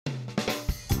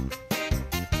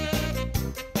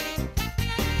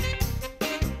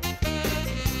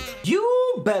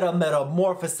You better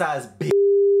metamorphosize, bitch.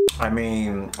 I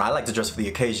mean, I like to dress for the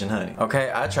occasion, honey.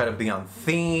 Okay, I try to be on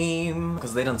theme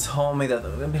because they done told me that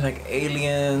they're gonna be like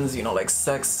aliens, you know, like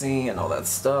sexy and all that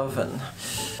stuff. And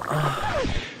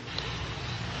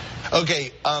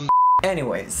okay,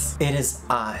 anyways, it is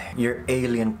I, your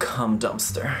alien cum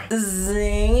dumpster.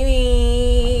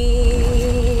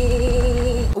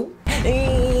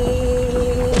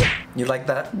 You like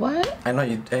that? What? I know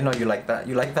you like that.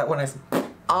 You like that when I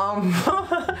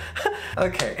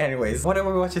okay, anyways, what are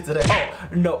we watching today? Oh,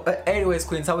 no, anyways,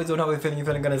 queens, how we doing? How we feeling? You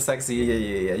feeling good and sexy?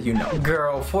 Yeah, you know.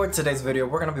 Girl, for today's video,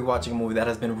 we're gonna be watching a movie that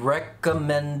has been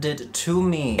recommended to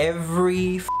me.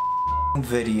 Every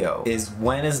video is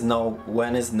when is no,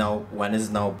 when is no, when is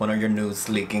no, when are your news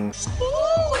leaking?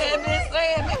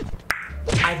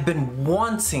 I've been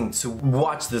wanting to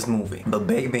watch this movie, but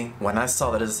baby, when I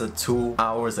saw that it's a 2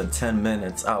 hours and 10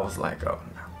 minutes, I was like, oh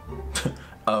no.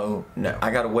 Oh no, I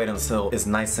gotta wait until it's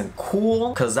nice and cool,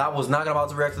 because I was not about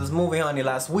to react to this movie, honey,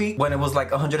 last week when it was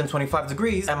like 125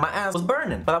 degrees and my ass was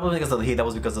burning. But that wasn't because of the heat, that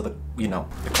was because of the, you know,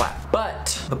 the clap.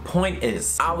 But the point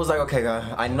is, I was like, okay,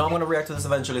 I know I'm gonna react to this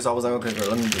eventually, so I was like, okay, girl,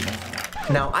 let me do that.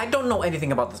 Now, I don't know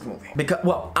anything about this movie because,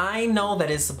 well, I know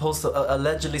that it's supposed to,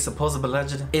 alleged, it's supposed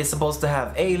to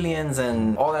have aliens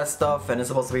and all that stuff, and it's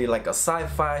supposed to be like a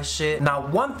sci-fi shit. Now,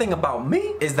 one thing about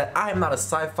me is that I am not a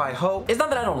sci-fi hoe. It's not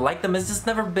that I don't like them, it's just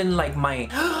never been like my,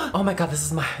 oh my god,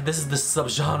 this is the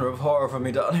subgenre of horror for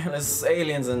me, darling. It's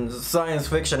aliens and science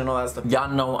fiction and all that stuff. Y'all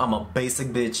know I'm a basic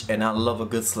bitch and I love a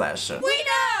good slasher. We know!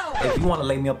 If you want to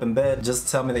lay me up in bed, just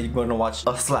tell me that you're going to watch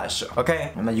a slasher,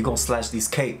 okay? And then you're going to slash these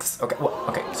cakes, okay? Well,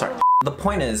 okay, sorry. The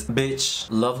point is, bitch,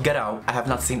 love Get Out. I have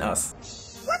not seen Us.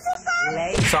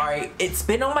 Sorry, it's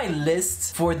been on my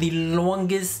list for the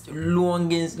longest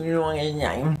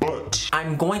time. But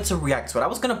I'm going to react to it. I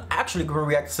was gonna actually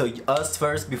react to Us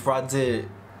first before I did,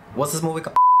 what's this movie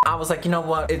called? I was like, you know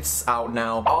what? It's out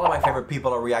now. All of my favorite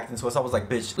people are reacting to it. So I was like,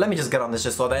 bitch, let me just get on this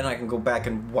shit so then I can go back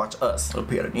and watch Us.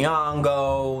 Lupita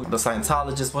Nyong'o, the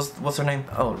Scientologist, what's her name?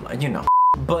 Oh, you know.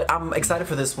 But I'm excited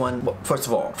for this one. Well, first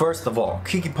of all,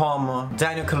 Kiki Palmer,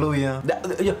 Daniel Kaluuya.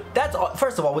 That's all.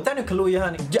 First of all, with Daniel Kaluuya,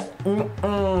 honey.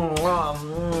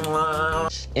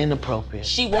 Inappropriate.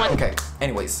 She won. Okay.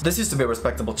 Anyways, this used to be a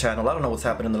respectable channel. I don't know what's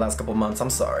happened in the last couple months. I'm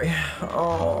sorry.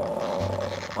 Oh.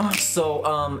 So,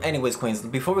 anyways, queens,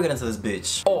 before we get into this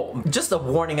bitch. Oh, just a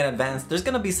warning in advance. There's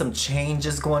gonna be some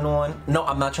changes going on. No,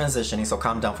 I'm not transitioning. So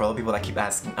calm down for all the people that keep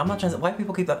asking. I'm not transitioning. Why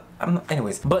people keep that? I'm not.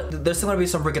 Anyways, but there's still gonna be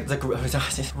some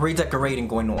redecorating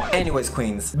going on. Anyways,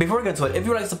 queens, before we get into it, if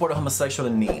you would like to support a homosexual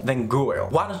in need, then girl,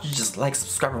 why don't you just like,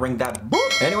 subscribe, and ring that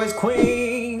boop? Anyways,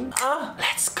 queen,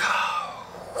 let's go.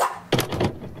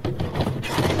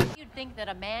 You'd think that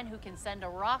a man who can send a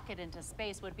rocket into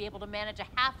space would be able to manage a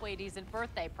halfway decent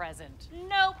birthday present.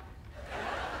 Nope.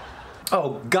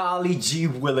 Oh, golly gee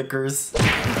willikers.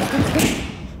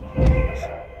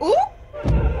 Ooh.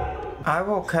 I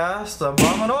will cast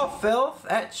abominable filth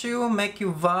at you, make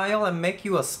you vile, and make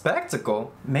you a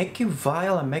spectacle. Make you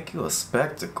vile and make you a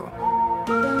spectacle.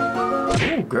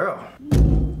 Ooh, girl.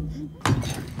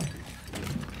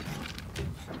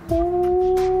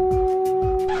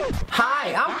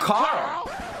 Hi, I'm Carl.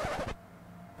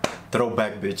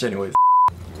 Throwback bitch, anyways.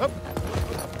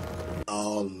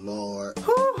 oh Lord.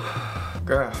 Whew.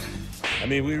 Girl. I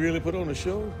mean, we really put on a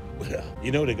show? Well,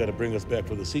 you know they gotta bring us back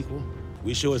for the sequel.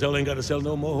 We sure as hell ain't gotta sell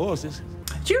no more horses.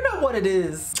 Do you know what it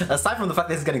is? Aside from the fact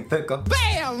that he's getting thicker.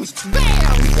 Bam! Bam!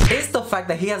 It's the fact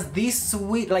that he has these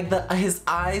sweet, like his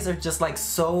eyes are just like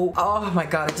so, oh my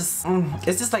god, it just,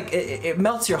 it's just like, it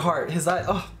melts your heart. His eye,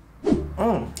 oh,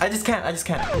 I just can't.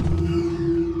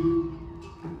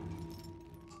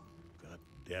 God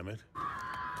damn it.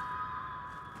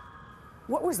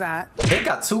 What was that? It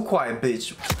got too quiet,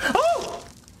 bitch. Oh!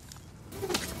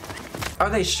 Are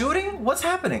they shooting? What's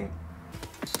happening?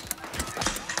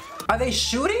 Are they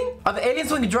shooting? Are the aliens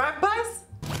doing drive-bys?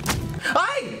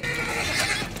 Aye!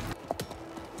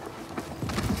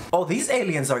 Oh, these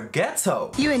aliens are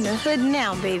ghetto. You in the hood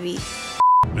now, baby.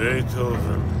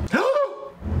 Beethoven.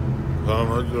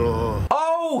 Commodore.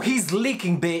 Oh, he's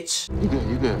leaking, bitch. You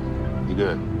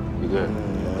good.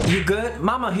 You good?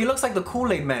 Mama, he looks like the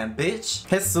Kool-Aid man, bitch.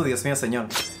 Jesús, Dios mío, señor.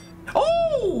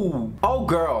 Oh! Oh,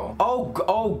 girl.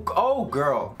 Oh,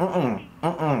 girl.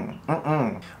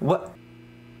 What?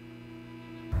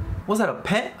 Was that a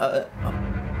pen?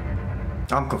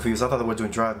 I'm confused. I thought they were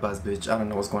doing drive-bys, bitch. I don't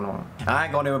know what's going on. I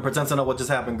ain't gonna even pretend to know what just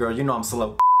happened, girl. You know I'm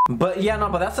slow. But yeah, no,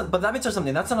 but let me tell you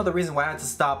something. That's another reason why I had to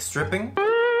stop stripping.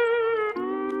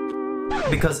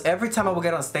 Because every time I would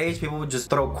get on stage, people would just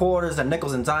throw quarters and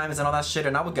nickels and dimes and all that shit,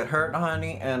 and I would get hurt,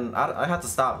 honey, and I had to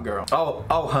stop, girl.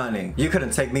 Oh, honey, you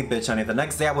couldn't take me, bitch, honey. The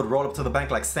next day I would roll up to the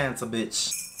bank like Santa,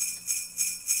 bitch.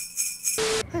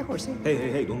 Hey, horsey.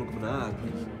 Hey, don't look up in the eye.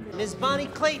 Ms. Bonnie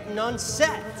Clayton on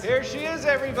set. Here she is,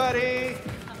 everybody.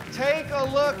 Take a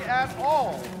look at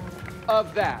all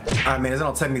of that. I mean, it's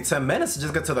gonna take me 10 minutes to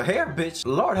just get to the hair, bitch.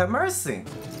 Lord have mercy.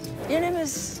 Your name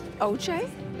is OJ?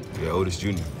 Yeah, Otis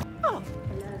Jr. Oh.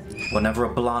 Whenever a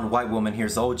blonde white woman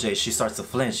hears OJ, she starts to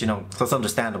flinch, you know, so it's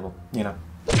understandable, you know.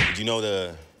 Did you know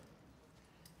the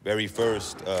very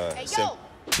first, Hey, yo!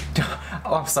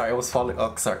 Oh, I'm sorry, I was falling.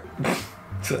 Oh, sorry.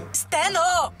 Stand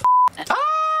up!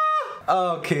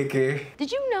 Oh, Kiki.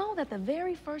 Did you know that the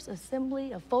very first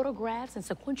assembly of photographs in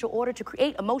sequential order to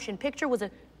create a motion picture was a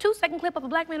 2-second clip of a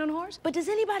black man on a horse? But does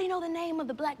anybody know the name of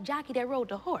the black jockey that rode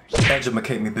the horse?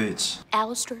 Educate me, bitch.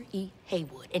 Alistair E.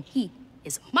 Haywood, and he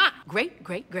is my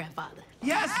great-great-grandfather.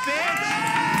 Yes, bitch!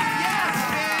 Yes,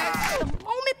 bitch! The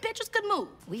moment pictures could move,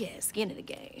 we had skin in the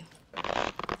game.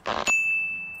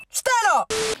 Stand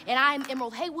up! And I'm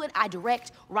Emerald Haywood. I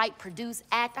direct, write, produce,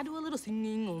 act. I do a little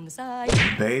singing on the side.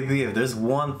 Baby, if there's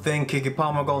one thing Kiki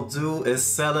Palmer gonna do, is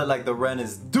sell it like the rent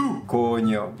is due.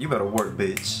 Coño, you better work,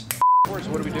 bitch. What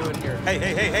are we doing here? Hey!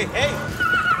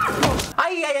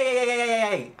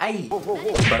 Ay.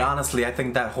 But honestly, I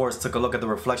think that horse took a look at the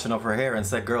reflection of her hair and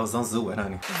said, girls, don't do it,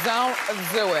 honey. Don't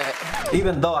do it.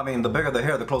 Even though, I mean, the bigger the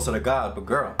hair, the closer to God, but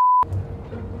girl.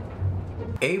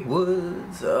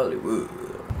 Haywood's Hollywood.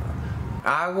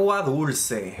 Agua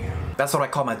dulce. That's what I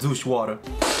call my douche water.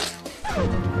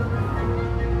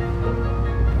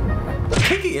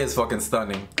 Kiki is fucking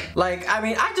stunning. Like, I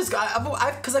mean,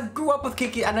 cause I grew up with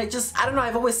Kiki and I don't know,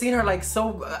 I've always seen her like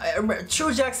so,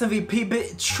 true Jackson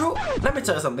VP, true, let me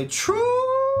tell you something,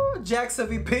 true Jackson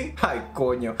VP, ay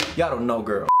coño, y'all don't know,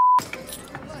 girl.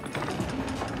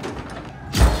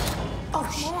 Oh,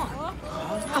 shit.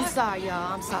 I'm sorry,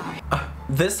 y'all, I'm sorry.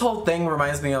 This whole thing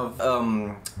reminds me of,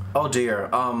 oh dear,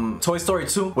 Toy Story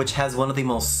 2, which has one of the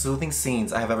most soothing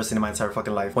scenes I have ever seen in my entire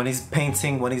fucking life. When he's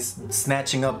painting, when he's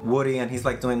snatching up Woody and he's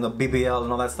like doing the BBL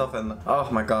and all that stuff, and oh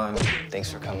my god. Thanks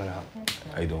for coming up.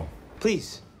 How you doing?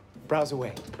 Please, browse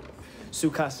away. Su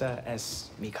casa es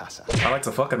mi casa. I like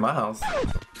to fuck in my house.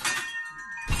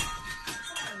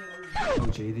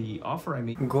 OJ, the offer I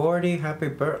made. Gordy, happy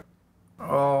birthday.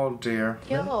 Oh dear.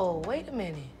 Yo, wait a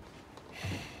minute.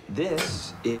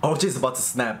 This is... OJ's about to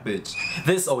snap, bitch.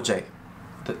 This OJ.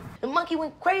 The monkey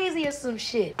went crazy or some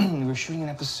shit. We were shooting an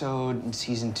episode in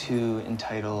season 2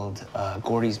 entitled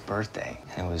Gordy's Birthday.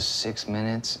 And it was 6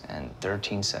 minutes and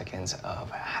 13 seconds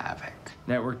of havoc.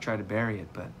 Network tried to bury it,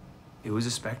 but it was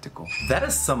a spectacle. That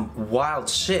is some wild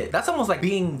shit. That's almost like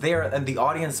being there in the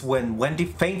audience when Wendy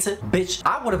fainted. Bitch,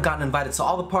 I would have gotten invited to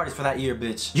all the parties for that year,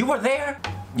 bitch. You were there?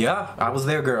 Yeah, I was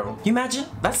there, girl. You imagine?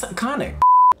 That's iconic.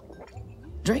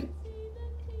 Drink.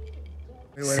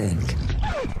 Sink.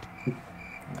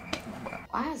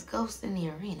 Why is Ghost in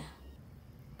the arena?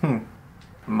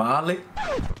 Molly?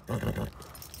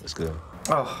 That's good.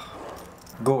 Oh,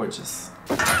 gorgeous.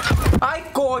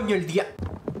 Ay, coño el dia.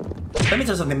 Let me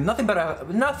tell you something. Nothing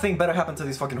better happened to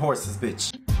these fucking horses,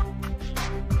 bitch.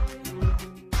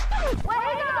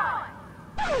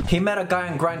 He met a guy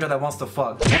in Grindr that wants to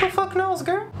fuck. Who the fuck knows,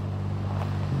 girl?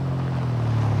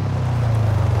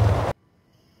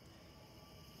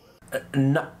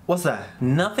 No, what's that?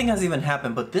 Nothing has even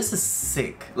happened, but this is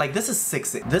sick. Like, this is sick.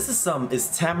 This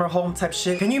is Tamara home type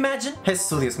shit. Can you imagine? Jesus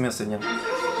Dios mío, señor.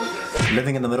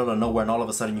 Living in the middle of nowhere and all of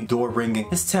a sudden your door ringing.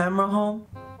 Is Tamara home?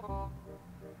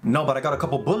 No, but I got a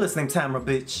couple bullets named Tamara,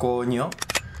 bitch. Coño.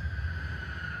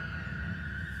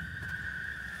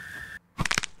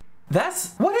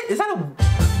 Is that a...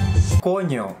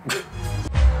 Coño.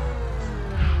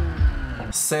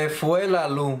 Se fue la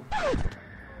luz.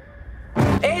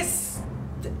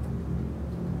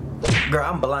 Girl,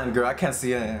 I'm blind, girl. I can't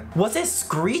see it. Was it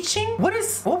screeching? What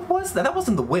was that? That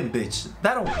wasn't the wind, bitch.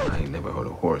 That don't... I ain't never heard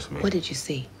a horse, man. What did you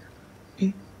see?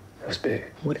 It was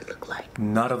big. What'd it look like?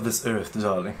 Not of this earth,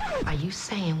 darling. Are you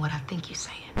saying what I think you're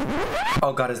saying?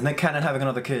 Oh God, is Nick Cannon having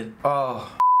another kid? Oh.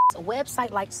 A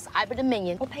website like Cyber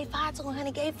Dominion will pay $5 to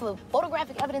 $100K for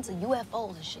photographic evidence of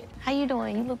UFOs and shit. How you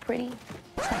doing? You look pretty.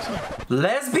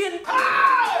 Lesbian?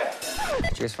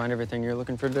 Did you guys find everything you're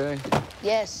looking for today?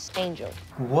 Yes, Angel.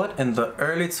 What in the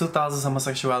early 2000s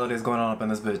homosexuality is going on up in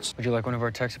this bitch? Would you like one of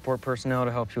our tech support personnel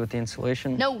to help you with the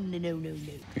installation? No.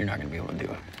 You're not gonna be able to do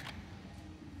it.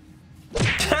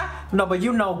 No, but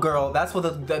you know, girl, that's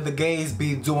what the gays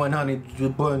be doing, honey.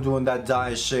 Doing that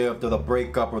diet shit after the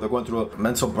breakup, or they're going through a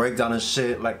mental breakdown and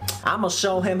shit. Like, I'ma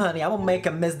show him, honey. I'ma make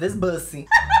him miss this pussy.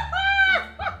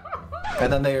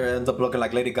 And then they end up looking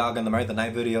like Lady Gaga in the Marry the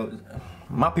Night video.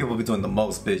 My people be doing the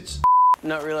most, bitch.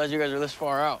 Not realize you guys are this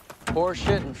far out. Horse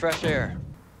shit and fresh air.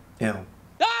 Ew.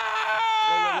 Whoa,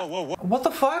 whoa, whoa, whoa. What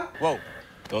the fuck? Whoa.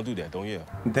 Don't do that. Don't yell.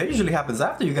 That usually happens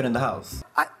after you get in the house.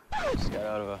 Just got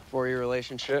out of a 4-year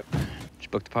relationship. She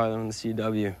booked a pilot on the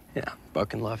CW. Yeah,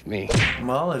 fucking left me.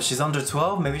 Well, if she's under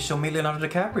 12, maybe she'll meet Leonardo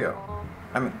DiCaprio.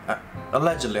 I mean,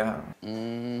 allegedly, huh?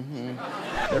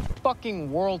 They're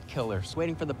fucking world killers,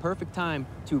 waiting for the perfect time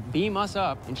to beam us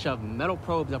up and shove metal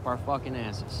probes up our fucking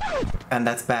asses. And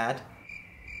that's bad?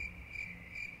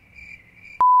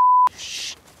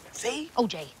 Shh. See?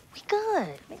 OJ, we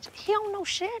good. He don't know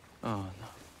shit. Oh, no.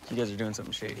 You guys are doing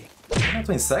something shady. You're not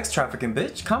doing sex trafficking,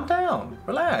 bitch. Calm down.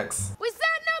 Relax. We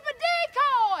setting up a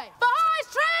decoy for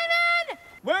horse training.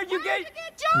 Where'd you get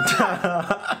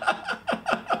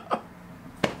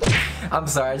I'm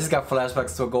sorry, I just got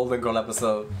flashbacks to a Golden Girl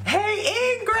episode.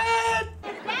 Hey, Ingrid!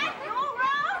 Is that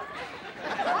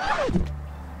your room?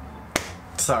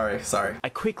 Sorry. I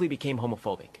quickly became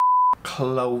homophobic.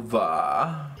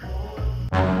 Clover.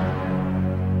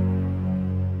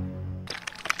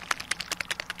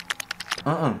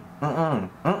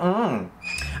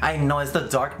 I know it's the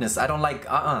darkness. I don't like,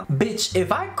 Bitch,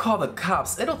 if I call the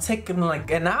cops, it'll take them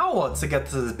like an hour to get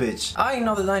to this bitch. I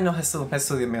know, Jesús.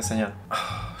 Jesús, Dios mío, Señor.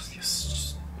 Oh, Dios.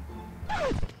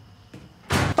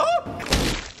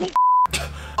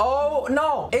 Oh,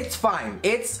 no, it's fine.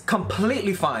 It's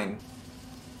completely fine.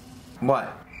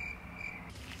 What?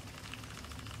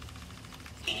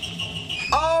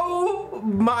 Oh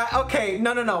my, okay,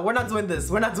 no, we're not doing this.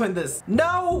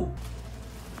 No!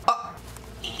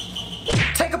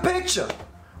 Take a picture.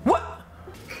 What?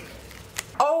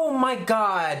 Oh my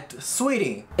God,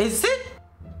 sweetie, is it?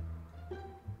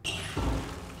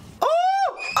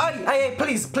 Oh! Hey,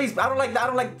 please, I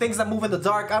don't like things that move in the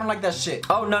dark. I don't like that shit.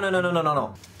 Oh,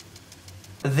 no.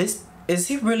 This, is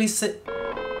he really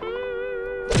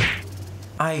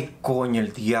Ay, coño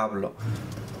el diablo.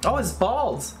 Oh, it's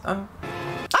balls.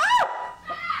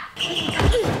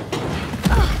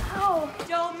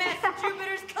 Don't mess with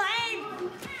Jupiter's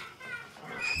claim.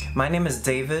 My name is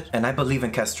David, and I believe in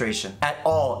castration at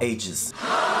all ages.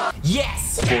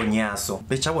 Yes! Coñazo.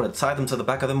 Bitch, I would have tied them to the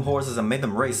back of them horses and made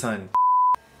them race, honey.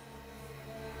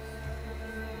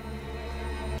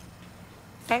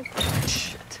 Hey.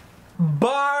 Shit.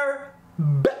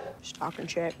 Talking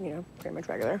shit, you know, pretty much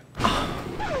regular.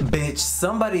 Bitch,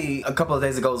 somebody a couple of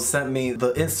days ago sent me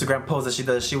the Instagram post that she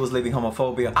does. She was leaving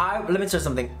homophobia. Let me tell you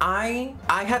something. I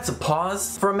had to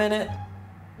pause for a minute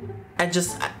and it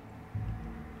just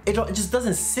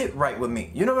doesn't sit right with me.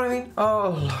 You know what I mean?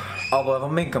 Oh, but if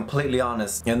I'm being completely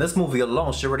honest, in this movie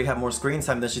alone, she already had more screen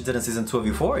time than she did in season 2 of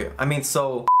Euphoria. I mean,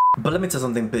 so. But let me tell you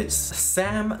something, bitch.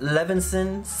 Sam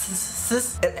Levinson,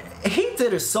 he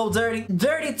did her so dirty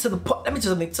to the point. Let me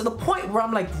tell you something, to the point where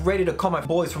I'm like ready to call my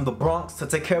boys from the Bronx to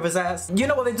take care of his ass. You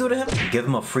know what they do to him? Give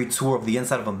him a free tour of the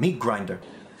inside of a meat grinder.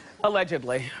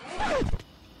 Allegedly.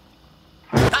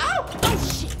 Ow! Oh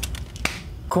shit!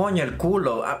 Coño el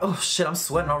culo. Oh shit, I'm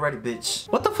sweating already, bitch.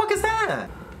 What the fuck is that?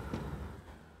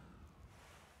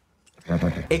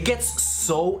 It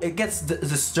gets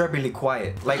disturbingly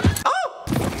quiet. Like, oh!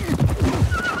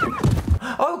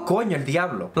 Oh, coño el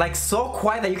diablo. Like, so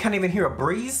quiet that you can't even hear a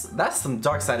breeze? That's some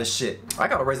dark side of shit. I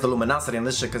gotta raise the luminosity on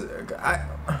this shit, cause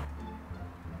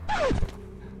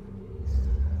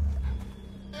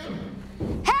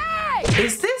Hey!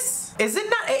 Is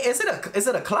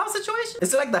it a cloud situation?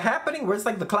 Is it like The Happening where it's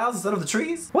like the clouds instead of the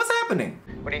trees? What's happening?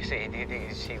 What do you see? Do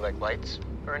you see like lights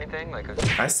or anything? Like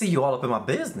I see you all up in my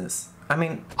business. I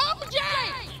mean, OJ!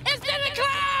 It's in the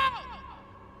cloud!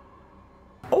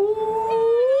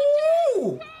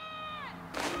 Ooh!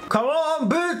 Come on,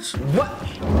 bitch! What?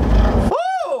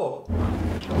 Oh!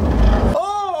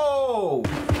 Oh!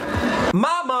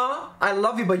 Mama, I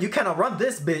love you, but you cannot run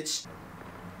this, bitch.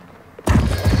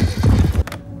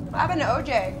 What happened to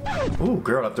OJ? Ooh,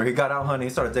 girl, after he got out, honey, he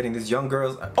started dating these young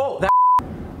girls. Oh, that.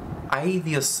 Ay,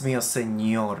 Dios mío,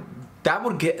 señor. That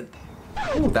would get.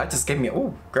 Ooh, that just gave me.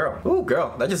 Ooh, girl. Ooh,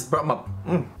 girl. That just brought my.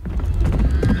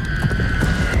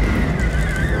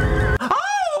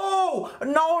 Oh!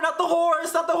 No, not the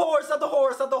horse. Not the horse. Not the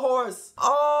horse. Not the horse.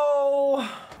 Oh,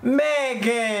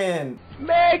 Megan.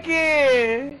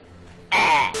 Megan!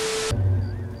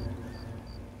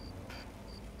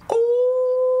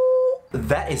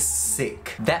 That is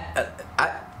sick. That,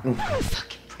 I'm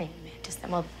fucking praying, man. Just that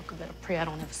motherfucker better pray I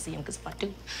don't ever see him, because if I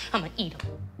do, I'm gonna eat him.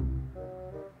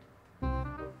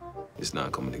 It's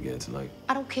not coming again tonight.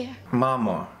 I don't care.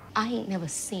 Mama. I ain't never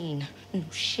seen no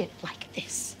shit like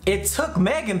this. It took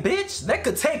Megan, bitch. That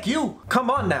could take you. Come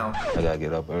on now. I gotta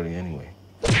get up early anyway.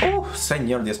 Oh,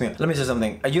 señor, Dios mío. Let me say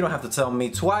something. You don't have to tell me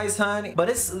twice, honey. But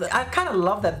I kind of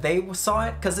love that they saw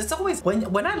it, because it's always,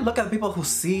 when I look at people who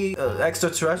see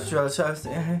extraterrestrials,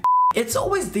 it's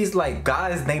always these like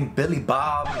guys named Billy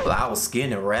Bob. I was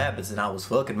skinning rabbits and I was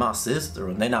fucking my sister,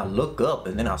 and then I look up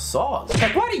and then I saw it.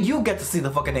 Like, why do you get to see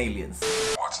the fucking aliens?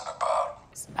 What's it about?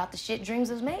 It's about the shit dreams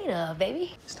is made of,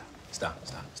 baby. Stop.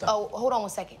 Oh, hold on one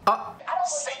second. I don't want to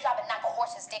drop and knock a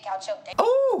horse's dick out your dick.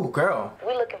 Oh, girl.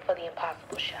 We're looking for the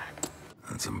impossible shot.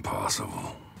 That's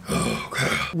impossible. Oh, girl.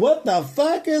 What the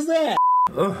fuck is that?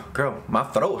 Oh, girl, my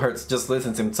throat hurts just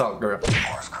listening to him talk, girl.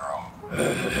 Horse girl.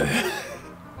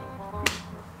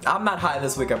 I'm not high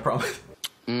this week, I promise.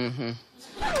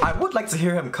 I would like to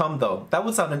hear him come, though. That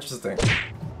would sound interesting.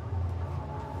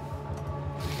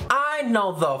 I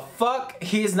know the fuck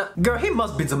he's not. Girl, he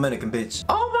must be Dominican, bitch.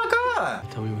 Oh my god.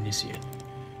 Tell me when you see it.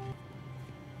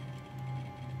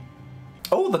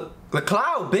 Oh, the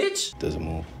cloud, bitch. Doesn't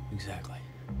move. Exactly.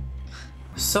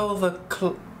 So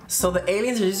the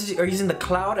aliens are using the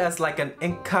cloud as like an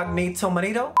incognito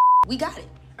manito? We got it,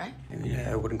 right?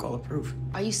 Yeah, I wouldn't call it proof.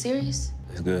 Are you serious?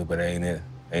 It's good, but ain't it.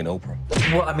 Ain't Oprah.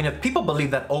 Well, I mean, if people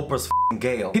believe that Oprah's f***ing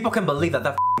Gale, people can believe that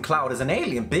f***ing cloud is an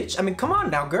alien, bitch. I mean, come on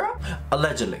now, girl.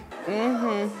 Allegedly.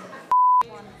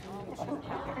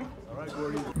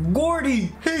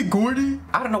 Gordy! Hey, Gordy!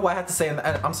 I don't know why I had to say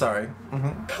that. I'm sorry.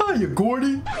 Hiya,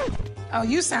 Gordy! Oh,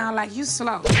 you sound like you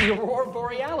slow. You're Aurora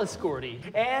Borealis, Gordy.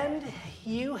 And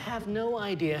you have no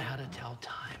idea how to tell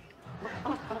time.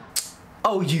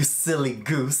 Oh, you silly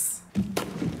goose.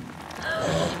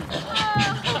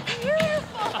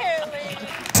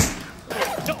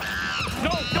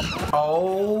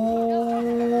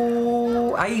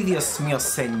 Oh, ay Dios mío,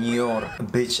 señor.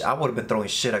 Bitch, I would have been throwing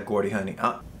shit at Gordy, honey.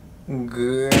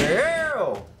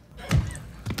 Girl.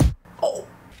 Oh.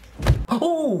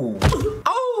 Oh.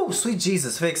 Oh, sweet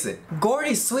Jesus, fix it.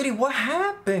 Gordy, sweetie, what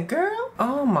happened, girl?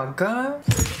 Oh my God.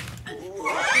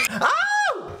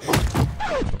 Oh!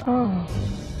 Oh,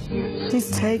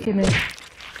 he's taking it.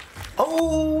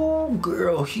 Oh,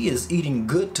 girl, he is eating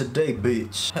good today,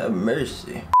 bitch. Have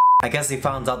mercy. I guess he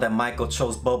found out that Michael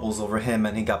chose Bubbles over him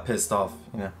and he got pissed off,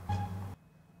 you know.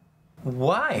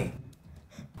 Why?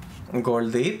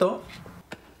 Gordito.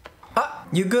 Ah,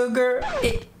 you good, girl?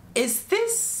 Is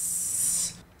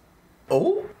this...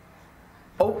 Oh?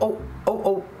 Oh.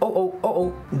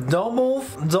 Don't move,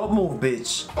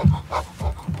 bitch.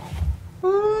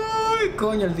 Ay,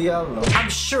 coño el diablo. I'm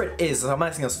sure it is. I'm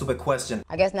asking a stupid question.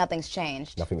 I guess nothing's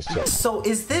changed. Nothing's changed. So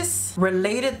is this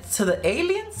related to the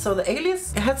aliens? So the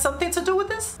aliens had something to do with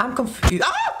this? I'm confused.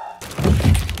 Ah!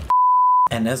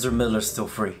 And Ezra Miller's still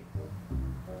free.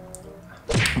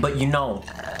 But you know,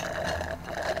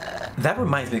 that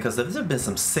reminds me, because there's been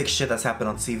some sick shit that's happened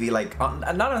on TV, like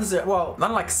not necessarily, well,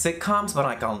 not like sitcoms, but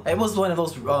like it was one of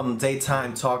those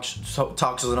daytime talk shows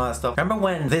and all that stuff. Remember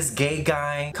when this gay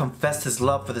guy confessed his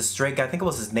love for this straight guy? I think it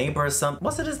was his neighbor or something.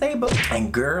 Was it his neighbor?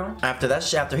 And girl, after that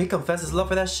shit, after he confessed his love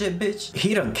for that shit, bitch,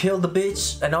 he done killed the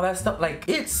bitch and all that stuff. Like,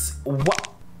 it's what?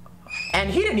 And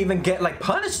he didn't even get like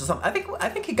punished or something. I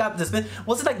think he got dismissed.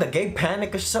 Was it like the gay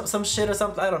panic or some shit or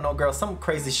something? I don't know, girl. Some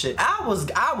crazy shit. I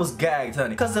was gagged,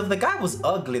 honey. Because if the guy was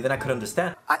ugly, then I could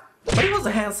understand. But he was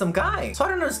a handsome guy, so I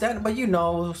don't understand. But you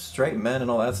know, straight men and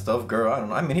all that stuff, girl. I don't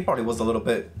know. I mean, he probably was a little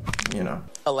bit, you know.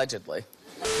 Allegedly.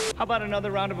 How about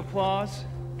another round of applause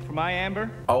for my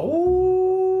Amber?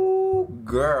 Oh,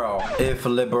 girl. If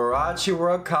Liberace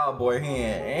were a cowboy,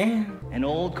 eh? An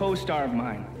old co-star of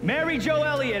mine. Mary Jo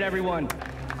Elliott, everyone.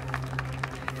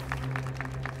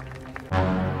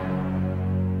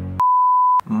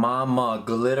 Mama,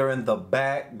 glitter in the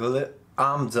back,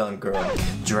 I'm done, girl.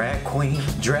 Drag queen,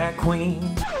 drag queen.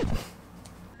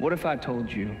 What if I told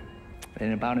you that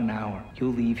in about an hour,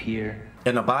 you'll leave here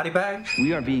in a body bag?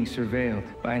 We are being surveilled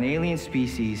by an alien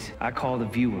species I call the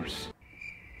viewers.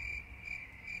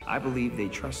 I believe they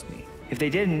trust me. If they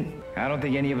didn't, I don't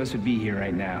think any of us would be here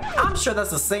right now. I'm sure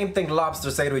that's the same thing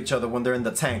lobsters say to each other when they're in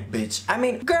the tank, bitch. I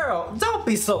mean, girl, don't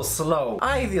be so slow.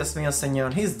 Ay, Dios mío,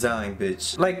 señor, he's dying,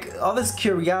 bitch. Like, all this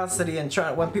curiosity and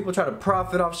when people try to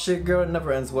profit off shit, girl, it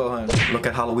never ends well, honey. Look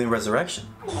at Halloween Resurrection.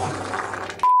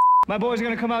 My boy's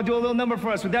gonna come out and do a little number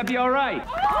for us. Would that be all right?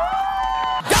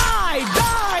 Die!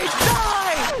 Die! Die!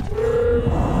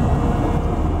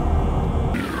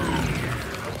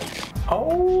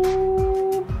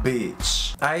 Oh,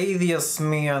 bitch. Ay, Dios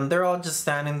mío, and they're all just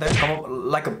standing there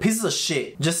like a piece of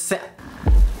shit. Just sat.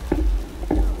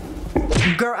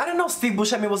 Girl, I didn't know Steve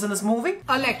Buscemi was in this movie.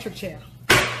 Electric chair.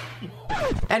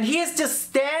 And he is just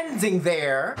standing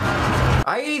there.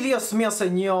 Ay, Dios mío,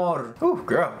 señor. Ooh,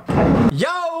 girl.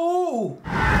 Yo!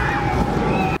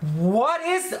 What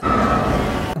is...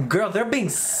 Girl, they're being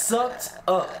sucked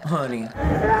up, honey.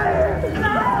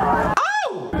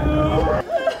 Oh!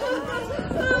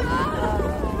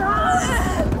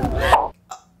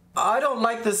 I don't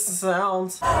like this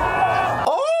sound.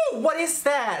 Oh, what is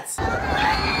that?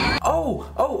 Oh,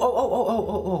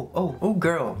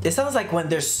 girl. It sounds like when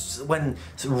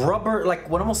rubber, like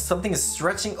when almost something is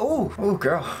stretching. Oh,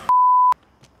 girl.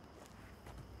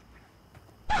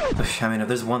 I mean, if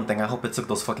there's one thing, I hope it took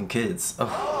those fucking kids.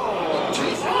 Oh,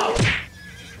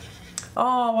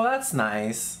 well, that's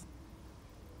nice.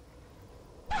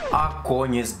 Ah,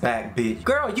 coño's back, bitch.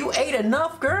 Girl, you ate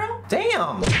enough, girl?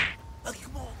 Damn.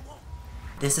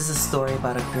 This is a story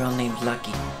about a girl named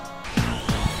Lucky.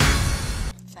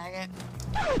 Faggot.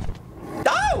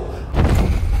 Oh!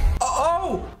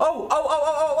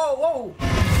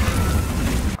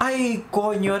 Ay,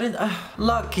 coño, I didn't...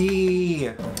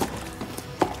 Lucky.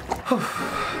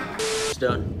 It's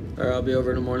done. Or I'll be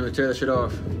over in the morning to tear that shit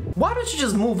off. Why don't you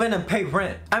just move in and pay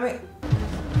rent? I mean...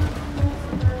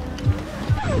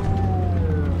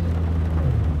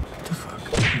 What the fuck?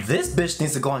 This bitch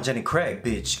needs to go on Jenny Craig,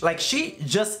 bitch. Like, she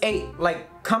just ate, like,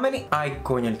 how many? Ay,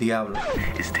 coño el diablo.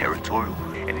 It's territorial,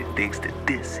 and it thinks that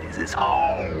this is its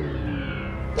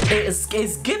home.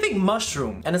 It's giving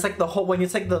mushroom, and it's like the whole, when you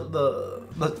take the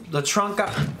trunk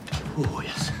out. Oh,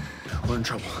 yes. We're in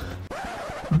trouble.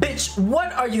 Bitch,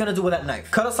 what are you gonna do with that knife?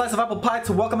 Cut a slice of apple pie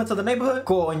to welcome into the neighborhood?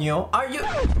 Coño, are you?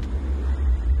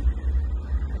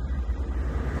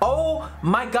 Oh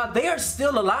my god, they are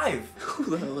still alive. Who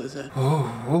the hell is that?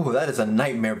 Oh, that is a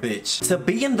nightmare, bitch. To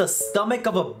be in the stomach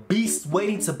of a beast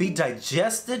waiting to be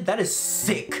digested, that is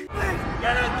sick.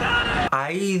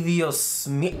 Ay, Dios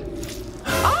mío.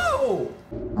 Oh!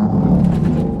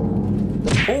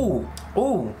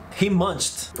 Oh, he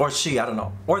munched. Or she, I don't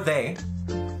know. Or they.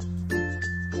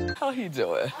 How you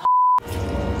doing?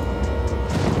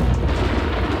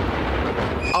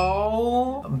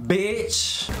 Oh,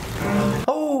 bitch.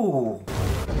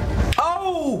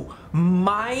 Oh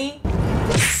my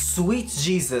sweet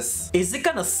Jesus. Is it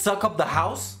gonna suck up the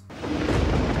house?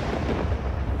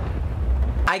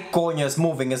 Ay, coño, it's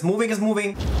moving.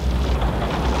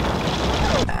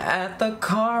 At the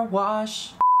car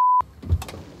wash.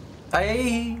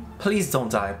 Ay, please don't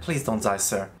die,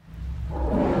 sir.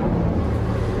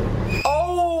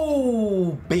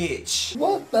 Oh, bitch.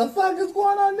 What the fuck is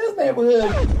going on in this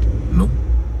neighborhood?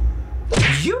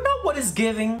 You know what it's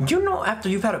giving? You know, after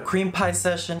you've had a cream pie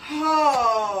session,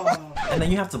 and then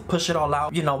you have to push it all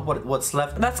out, you know, what's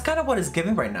left. That's kind of what it's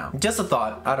giving right now. Just a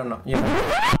thought. I don't know. You know.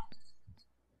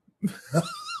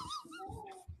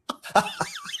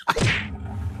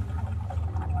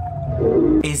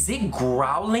 Is it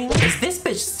growling? Is this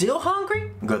bitch still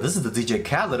hungry? Girl, this is the DJ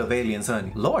Khaled of aliens,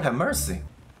 honey. Lord have mercy.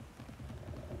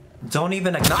 Don't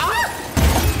even acknowledge.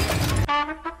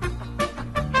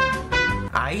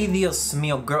 Ay, Dios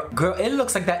mío, girl, it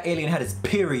looks like that alien had his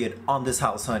period on this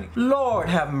house, honey. Lord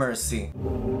have mercy.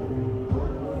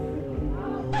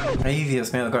 Ay,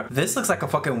 Dios mío, girl. This looks like a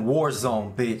fucking war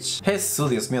zone, bitch. Jesus,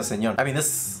 Dios mío, señor. I mean, this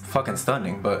is fucking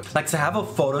stunning, but like to have a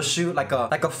photo shoot, like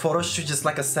a photo shoot, just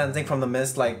like ascending from the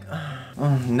mist, like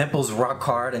nipples rock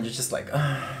hard, and you're just like.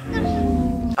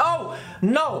 Oh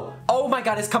no! Oh my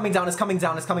God, it's coming down!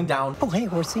 Oh, hey,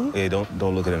 horsey. Hey, don't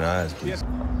look it in the eyes, please.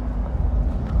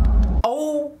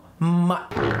 Oh my.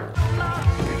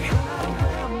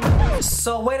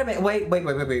 So wait a minute,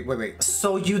 wait.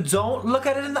 So you don't look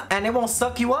at it and it won't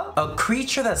suck you up? A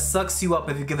creature that sucks you up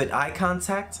if you give it eye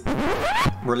contact?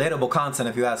 Relatable content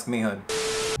if you ask me, hun.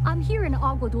 I'm here in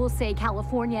Agua Dulce,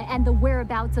 California, and the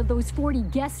whereabouts of those 40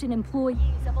 guests and employees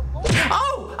of a local...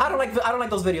 Oh! I don't like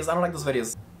those videos.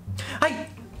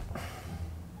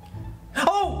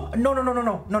 Oh! No.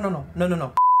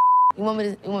 You want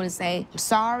me to say, I'm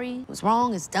sorry, it was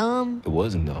wrong, it's dumb? It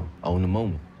wasn't, though. On the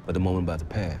moment. But the moment about to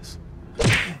pass.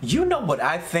 You know what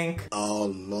I think?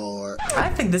 Oh, Lord. I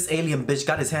think this alien bitch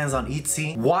got his hands on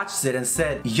E.T., watched it and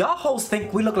said, y'all hoes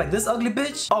think we look like this ugly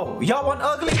bitch? Oh, y'all want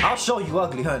ugly? I'll show you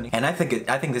ugly, honey. And I think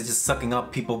it's just sucking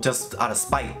up people just out of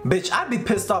spite. Bitch, I'd be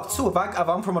pissed off too if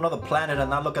I'm from another planet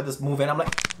and I look at this movie and I'm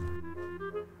like,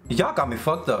 y'all got me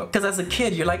fucked up. Because as a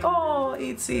kid, you're like, oh,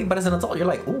 E.T., but as an adult, you're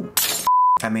like, ooh.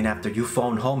 I mean, after you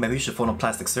phone home, maybe you should phone a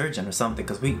plastic surgeon or something,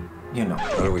 because we, you know.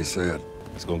 How do we say it?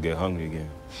 He's gonna get hungry again.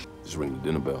 Just ring the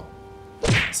dinner bell.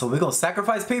 So we're gonna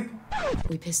sacrifice people?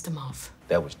 We pissed him off.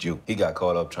 That was Juke. He got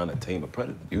caught up trying to tame a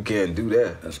predator. You can't do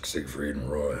that. Ask Siegfried and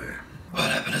Roy. What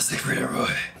happened to Siegfried and Roy?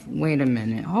 Wait a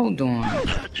minute, hold on.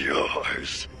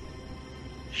 Yours.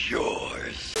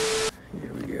 Yours.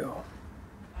 Here we go.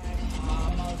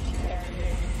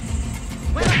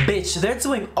 Bitch, they're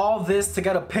doing all this to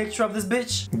get a picture of this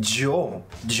bitch? Joe.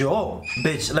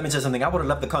 Bitch, let me tell you something. I would have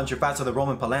left the country faster than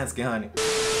Roman Polanski, honey.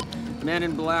 Man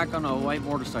in black on a white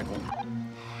motorcycle.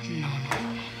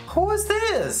 Who is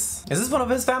this? Is this one of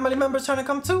his family members trying to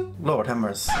come too? Lord have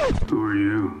mercy. Who are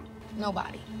you?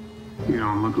 Nobody. You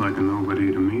don't look like a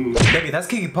nobody to me. Baby, that's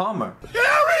Kiki Palmer.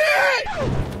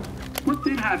 What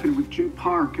did happen with Jim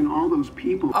Park and all those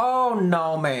people? Oh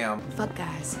no, ma'am. Fuck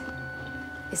guys.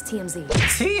 It's TMZ.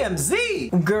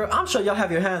 TMZ? Girl, I'm sure y'all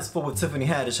have your hands full with Tiffany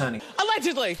Haddish, honey.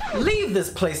 Allegedly. Leave this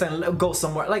place and go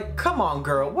somewhere. Like, come on,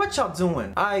 girl. What y'all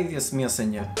doing? Ay, Dios mío,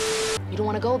 señor. You don't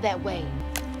want to go that way.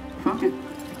 Fuck it.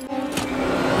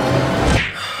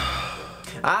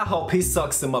 I hope he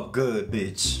sucks him up good,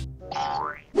 bitch.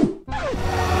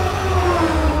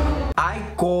 Ay,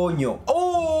 coño.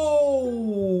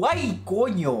 Oh, ay,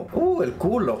 coño. El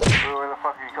culo. Where the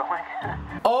fuck are you going?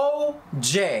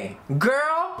 OJ.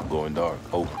 Girl. I'm going dark.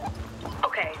 Oh.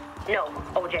 Okay, no,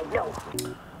 OJ, no.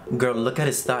 Girl, look at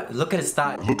his thigh. Look at his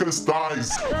thigh. Look at his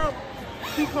thighs.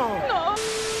 No.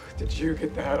 Did you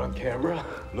get that on camera?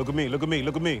 Look at me, look at me,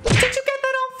 look at me. Did you get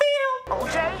that on film?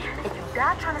 OJ, if you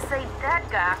die trying to save that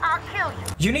guy, I'll kill you.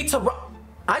 You need to run.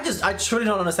 I truly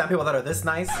don't understand people that are this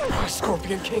nice.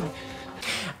 Scorpion King.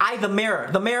 The mirror.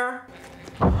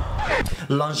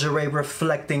 Lingerie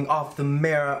reflecting off the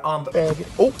mirror on the bed.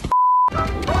 Oh.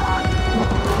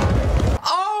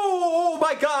 Oh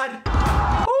my God.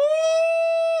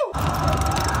 Ooh.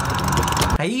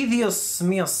 Ay, Dios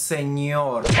mío,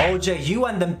 señor. OJ, you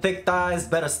and them thick thighs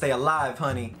better stay alive,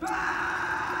 honey.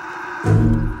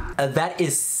 That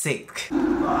is sick.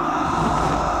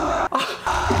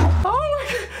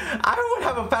 I would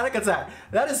have a panic attack.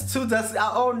 That is too desperate.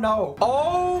 Oh no.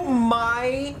 Oh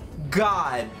my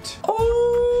God.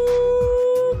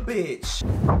 Oh, bitch.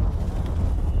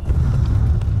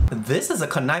 This is a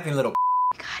conniving little.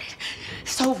 Got it.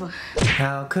 It's over.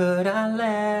 How could I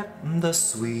let the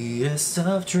sweetest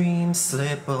of dreams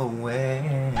slip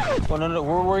away? Oh, no.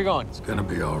 Where are you going? It's gonna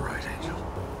be all right, Angel.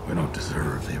 We don't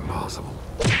deserve the impossible.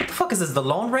 What the fuck is this? The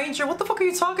Lone Ranger? What the fuck are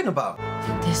you talking about?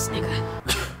 This nigga.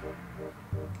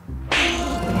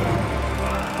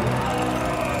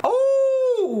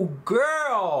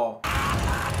 Girl,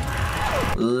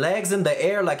 legs in the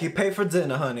air like you pay for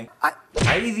dinner, honey. Ay,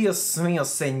 Dios mío,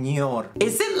 señor.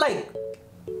 Is it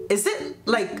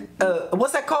like,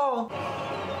 what's that called?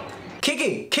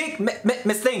 Kick,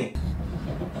 Miss Thing.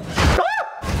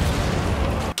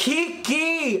 Ah!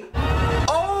 Kiki.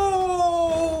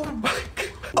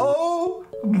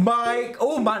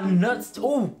 Oh my nuts.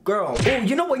 Oh girl. Oh,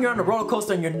 you know when you're on a roller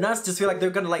coaster and your nuts just feel like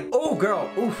they're gonna like, oh girl.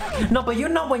 Ooh. No, but you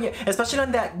know when you, especially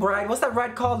on that ride, what's that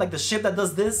ride called? Like the ship that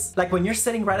does this? Like when you're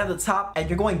sitting right at the top and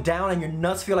you're going down and your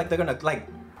nuts feel like they're gonna like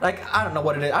I don't know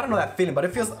what it is. I don't know that feeling, but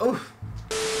it feels, oof.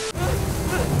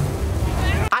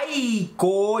 Ay,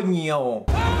 coño.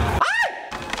 Ay!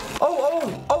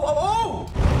 Oh.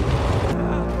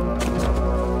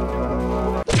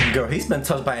 Girl, he's been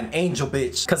touched by an angel,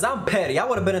 bitch. Cause I'm petty. I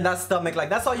would have been in that stomach like,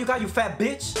 that's all you got, you fat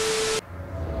bitch?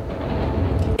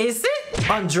 Is it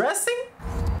undressing?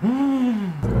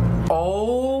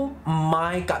 Oh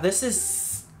my God, this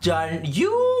is done.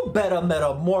 You better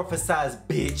metamorphosize,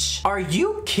 bitch. Are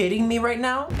you kidding me right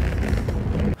now?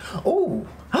 Oh,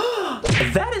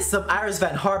 that is some Iris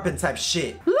Van Harpen type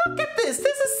shit. Look at this.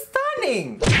 This is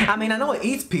stunning. I mean, I know it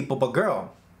eats people, but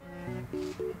girl.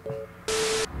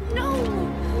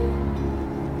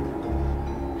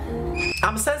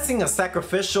 I'm sensing a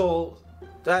sacrificial.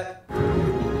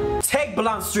 Take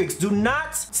blonde streaks. Do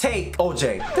not take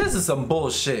OJ. This is some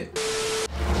bullshit.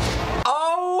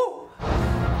 Oh,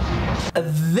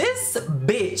 this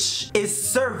bitch is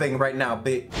serving right now,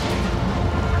 bitch.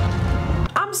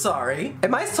 I'm sorry.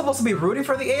 Am I supposed to be rooting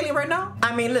for the alien right now?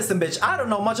 I mean, listen, bitch. I don't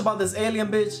know much about this alien,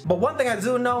 bitch. But one thing I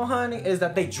do know, honey, is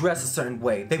that they dress a certain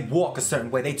way. They walk a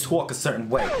certain way. They talk a certain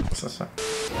way.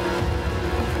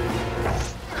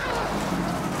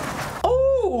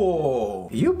 Oh,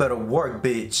 you better work,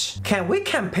 bitch. Can we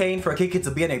campaign for Kiki to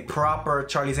be in a proper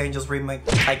Charlie's Angels remake?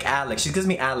 Like Alex. She gives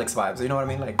me Alex vibes. You know what I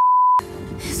mean? Like,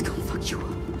 it's gonna fuck you up.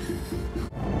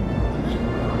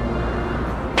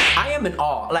 I am in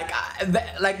awe.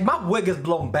 Like my wig is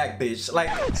blown back, bitch.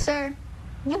 Like, sir,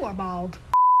 you are bald.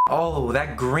 Oh,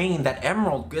 that green, that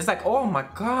emerald. It's like, oh my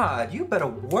God, you better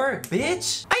work,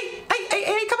 bitch. Hey,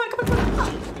 come on.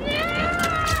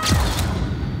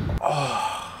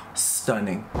 Oh,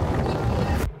 stunning.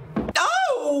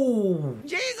 Oh!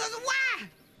 Jesus, why?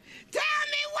 Tell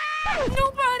me why!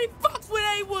 Nobody fucks with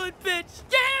A-Wood, bitch.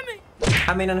 You hear me?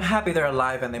 I mean, I'm happy they're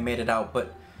alive and they made it out,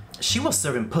 but she was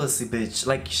serving pussy, bitch.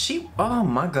 Like, oh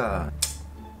my God.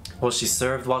 Well, she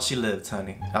served while she lived,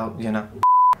 honey. Oh, you know.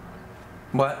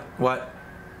 What?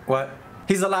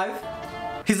 He's alive?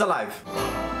 He's alive.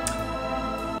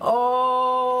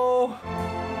 Oh.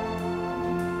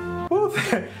 Woo,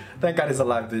 thank God he's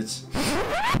alive, bitch.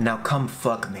 Now come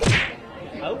fuck me.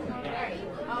 Oh.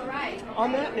 All right.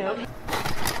 On that note.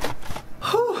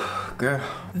 Whew, girl.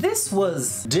 This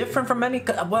was different from any.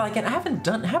 Well, again, have I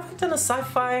done a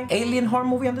sci-fi alien horror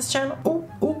movie on this channel? Ooh.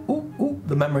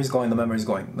 The memory's going.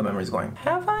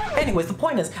 Have I? Anyways, the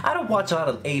point is, I don't watch a lot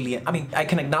of alien. I mean, I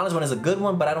can acknowledge when it's a good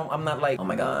one, but I'm not like, oh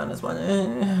my God, this one.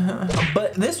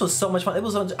 But this was so much fun. It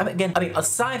was,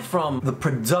 aside from the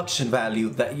production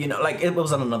value that, you know, like it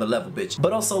was on another level, bitch.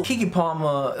 But also, Keke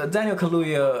Palmer, Daniel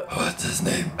Kaluuya, what's his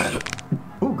name?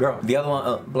 Ooh, girl. The other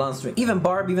one, Blonde Street. Even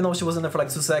Barb, even though she wasn't there for like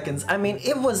 2 seconds. I mean,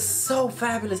 it was so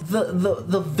fabulous.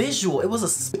 The visual, it was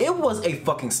a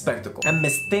fucking spectacle. And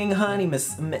Miss Thing, honey,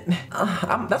 that's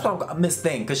why I'm Miss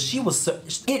Thing, because she was so,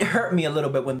 it hurt me a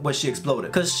little bit when she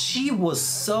exploded, because she was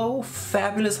so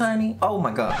fabulous, honey. Oh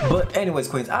my God. But anyways,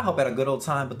 queens, I hope I had a good old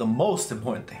time. But the most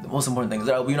important thing is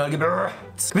that you know, give it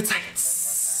tight.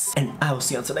 And I will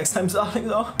see you until next time, darling.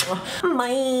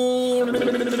 Bye.